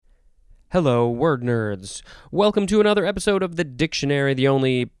Hello, word nerds. Welcome to another episode of The Dictionary, the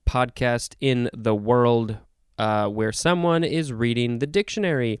only podcast in the world where someone is reading the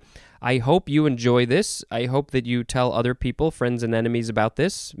dictionary. I hope you enjoy this. I hope that you tell other people, friends and enemies about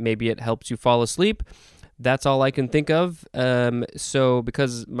this. Maybe it helps you fall asleep. That's all I can think of.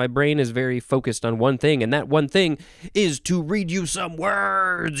 Because my brain is very focused on one thing, and that one thing is to read you some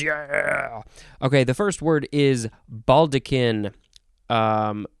words. Yeah. Okay, the first word is baldachin.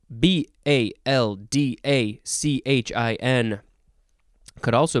 Baldachin.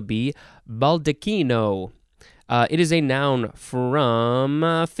 Could also be baldacchino. It is a noun from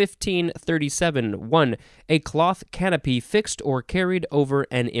 1537. 1. A cloth canopy fixed or carried over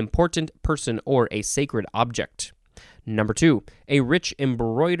an important person or a sacred object. Number 2. A rich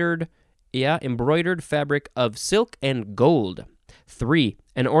embroidered fabric of silk and gold. 3.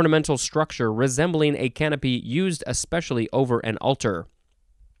 An ornamental structure resembling a canopy used especially over an altar.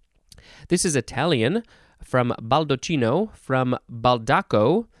 This is Italian, from baldacchino, from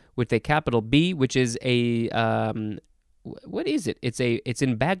baldacco, with a capital B, which is a, what is it? It's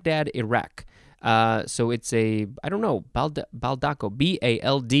in Baghdad, Iraq. So it's baldacco,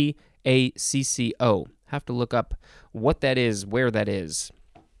 B-A-L-D-A-C-C-O. Have to look up what that is, where that is.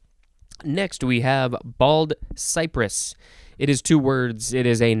 Next, we have bald cypress. It is 2 words. It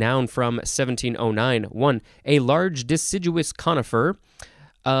is a noun from 1709. 1. A large deciduous conifer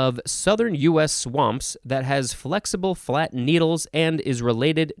of southern U.S. swamps that has flexible flat needles and is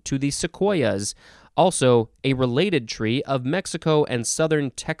related to the sequoias. Also, a related tree of Mexico and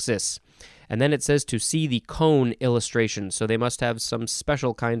southern Texas. And then it says to see the cone illustration. So they must have some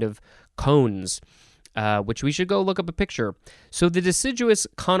special kind of cones, which we should go look up a picture. So the deciduous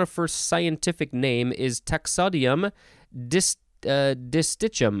conifer scientific name is Taxodium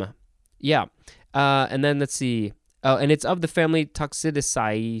distichum. Yeah. And then let's see. Oh, and it's of the family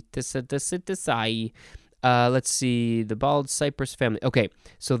Toxidicae. Let's see, the bald cypress family. Okay,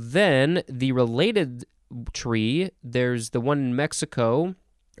 so then the related tree, there's the one in Mexico,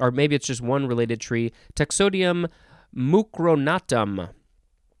 or maybe it's just one related tree, Taxodium mucronatum.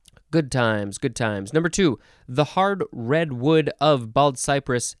 Good times, good times. Number 2, the hard red wood of bald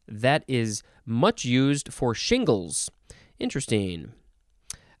cypress that is much used for shingles. Interesting.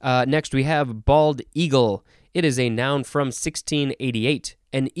 Next, we have bald eagle. It is a noun from 1688.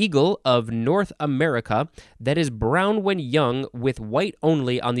 An eagle of North America that is brown when young with white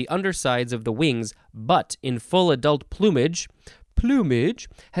only on the undersides of the wings, but in full adult plumage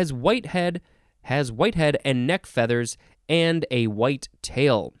has white head and neck feathers and a white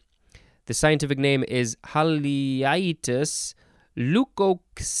tail. The scientific name is Haliaeetus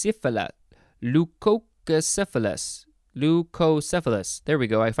leucocephalus. There we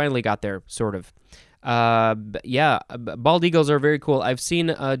go. I finally got there, sort of. Bald eagles are very cool. I've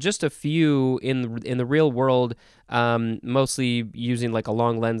seen just a few in the real world, mostly using like a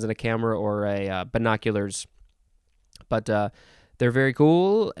long lens and a camera or a binoculars. But they're very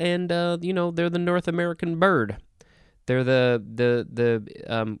cool, and they're the North American bird. They're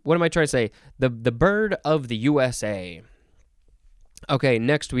the what am I trying to say? The bird of the USA. Okay,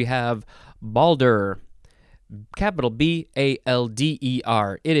 next we have balder. Capital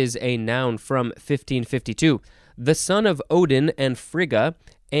B-A-L-D-E-R. It is a noun from 1552. The son of Odin and Frigga,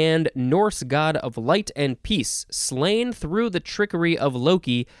 and Norse god of light and peace, slain through the trickery of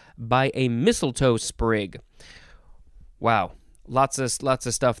Loki by a mistletoe sprig. Wow, lots of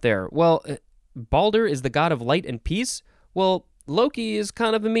stuff there. Well, Balder is the god of light and peace. Well, Loki is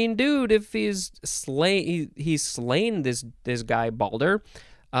kind of a mean dude if he's slain this guy Balder.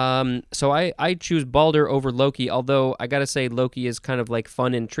 So I choose Balder over Loki, although I gotta say Loki is kind of like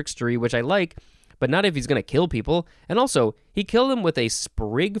fun and trickstery, which I like, but not if he's gonna kill people. And also, he killed him with a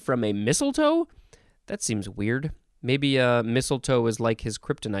sprig from a mistletoe? That seems weird. Maybe mistletoe is like his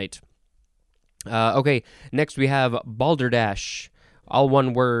kryptonite. Okay, next we have balderdash. All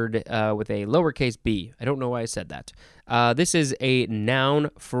one word with a lowercase b. I don't know why I said that. This is a noun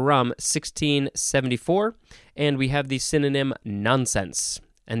from 1674, and we have the synonym nonsense.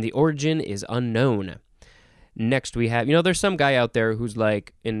 And the origin is unknown. Next we have, there's some guy out there who's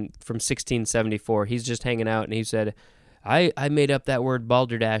like, from 1674, he's just hanging out, and he said, I made up that word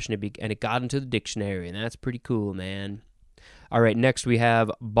balderdash, and it got into the dictionary, and that's pretty cool, man. All right, next we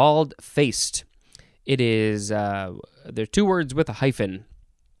have bald-faced. It is, there are 2 words with a hyphen.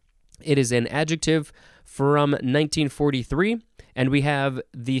 It is an adjective from 1943, and we have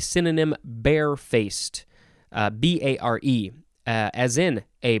the synonym barefaced, B-A-R-E. As in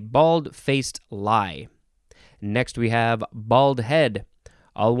a bald-faced lie. Next we have bald head.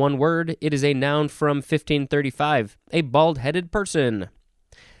 All one word. It is a noun from 1535. A bald-headed person.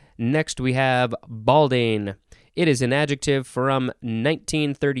 Next, we have balding. It is an adjective from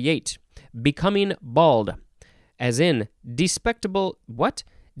 1938. Becoming bald, as in despectable, what?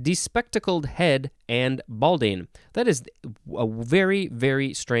 Despectacled head and balding. That is a very,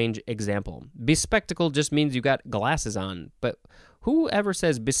 very strange example. Bespectacled just means you got glasses on, but who ever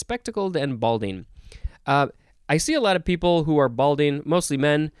says bespectacled and balding? I see a lot of people who are balding, mostly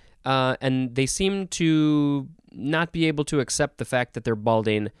men, and they seem to not be able to accept the fact that they're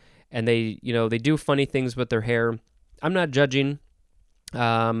balding, and they do funny things with their hair. I'm not judging,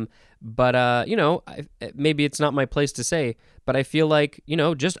 but maybe it's not my place to say, but I feel like,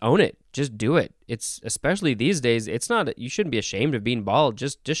 just own it. Just do it. It's, especially these days, it's not, you shouldn't be ashamed of being bald.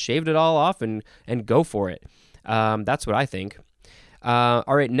 Just shaved it all off and go for it. That's what I think. All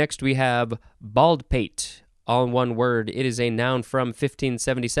right, next we have bald pate. All in one word. It is a noun from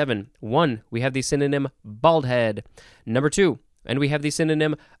 1577. 1, we have the synonym bald head. Number 2, and we have the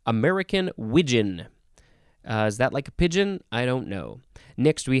synonym American widgeon. Is that like a pigeon? I don't know.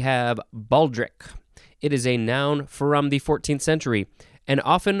 Next, we have baldric. It is a noun from the 14th century, an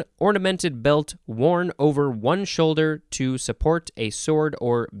often ornamented belt worn over one shoulder to support a sword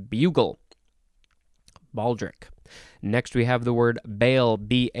or bugle. Baldric. Next, we have the word bale,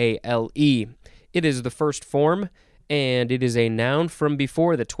 B-A-L-E. It is the first form, and it is a noun from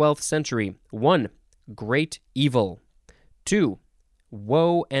before the 12th century. 1, great evil. 2,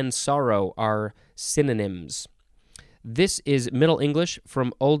 woe and sorrow are synonyms. This is Middle English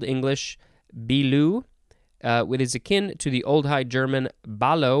from Old English bilu. It is akin to the Old High German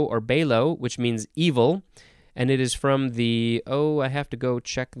balo or balo, which means evil, and it is from the, I have to go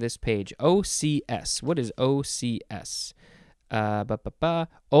check this page, OCS. What is OCS?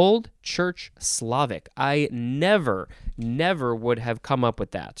 Old Church Slavic. I never would have come up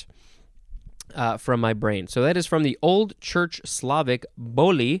with that from my brain. So that is from the Old Church Slavic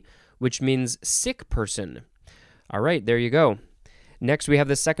boli, which means sick person. All right, there you go. Next, we have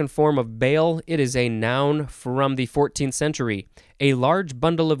the second form of bale. It is a noun from the 14th century. A large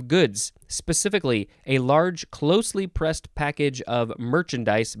bundle of goods, specifically a large, closely pressed package of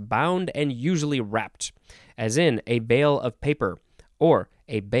merchandise bound and usually wrapped, as in a bale of paper or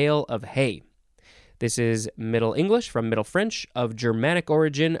a bale of hay. This is Middle English from Middle French of Germanic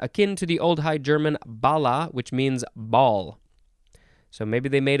origin, akin to the Old High German bala, which means ball. So maybe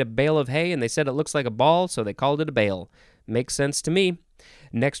they made a bale of hay and they said it looks like a ball, so they called it a bale. Makes sense to me.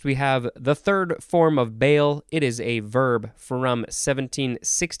 Next, we have the third form of bale. It is a verb from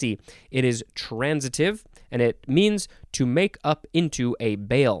 1760. It is transitive, and it means to make up into a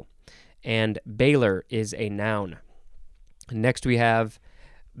bale. And baler is a noun. Next, we have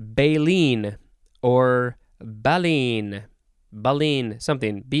baleen or baleen. Baleen,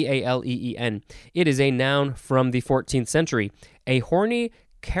 something, B-A-L-E-E-N. It is a noun from the 14th century. A horny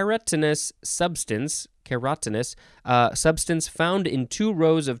keratinous substance found in 2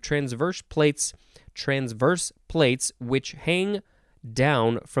 rows of transverse plates which hang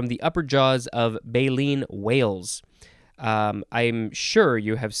down from the upper jaws of baleen whales. I'm sure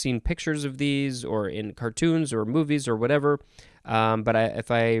you have seen pictures of these or in cartoons or movies or whatever, but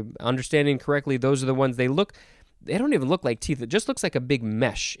if I'm understanding correctly, those are the ones they don't even look like teeth. It just looks like a big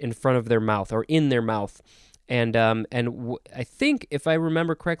mesh in front of their mouth or in their mouth. And I think, if I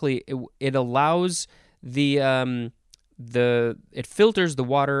remember correctly, it allows it filters the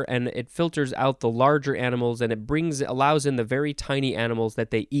water and it filters out the larger animals, and it allows in the very tiny animals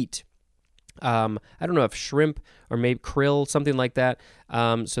that they eat. I don't know if shrimp or maybe krill, something like that.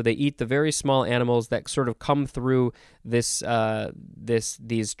 So they eat the very small animals that sort of come through these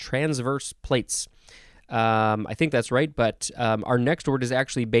transverse plates. I think that's right, but our next word is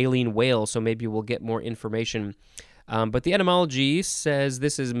actually baleen whale, so maybe we'll get more information. But the etymology says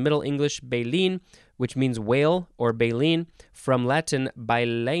this is Middle English baleen, which means whale, or baleen, from Latin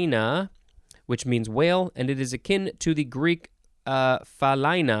balena, which means whale, and it is akin to the Greek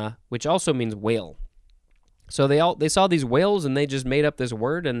phalina, which also means whale. So they saw these whales and they just made up this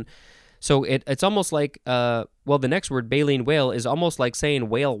word, and so it's almost like the next word, baleen whale, is almost like saying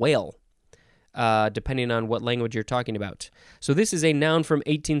whale. Depending on what language you're talking about. So this is a noun from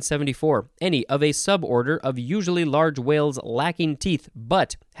 1874. Any of a suborder of usually large whales lacking teeth,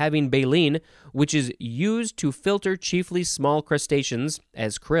 but having baleen, which is used to filter chiefly small crustaceans,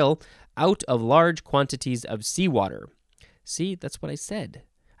 as krill, out of large quantities of seawater. See, that's what I said.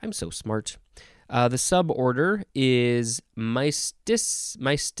 I'm so smart. The suborder is I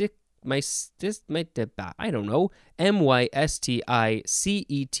don't know, mysticeti.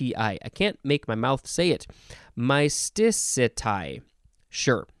 I can't make my mouth say it. Mysticeti.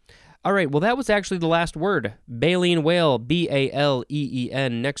 Sure. All right, well, that was actually the last word. Baleen whale,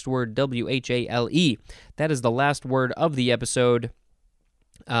 Baleen. Next word, Whale. That is the last word of the episode.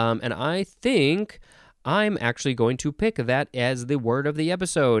 And I think I'm actually going to pick that as the word of the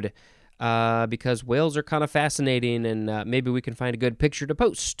episode because whales are kind of fascinating, and maybe we can find a good picture to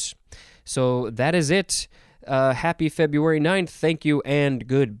post. So that is it. Happy February 9th. Thank you, and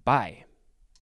goodbye.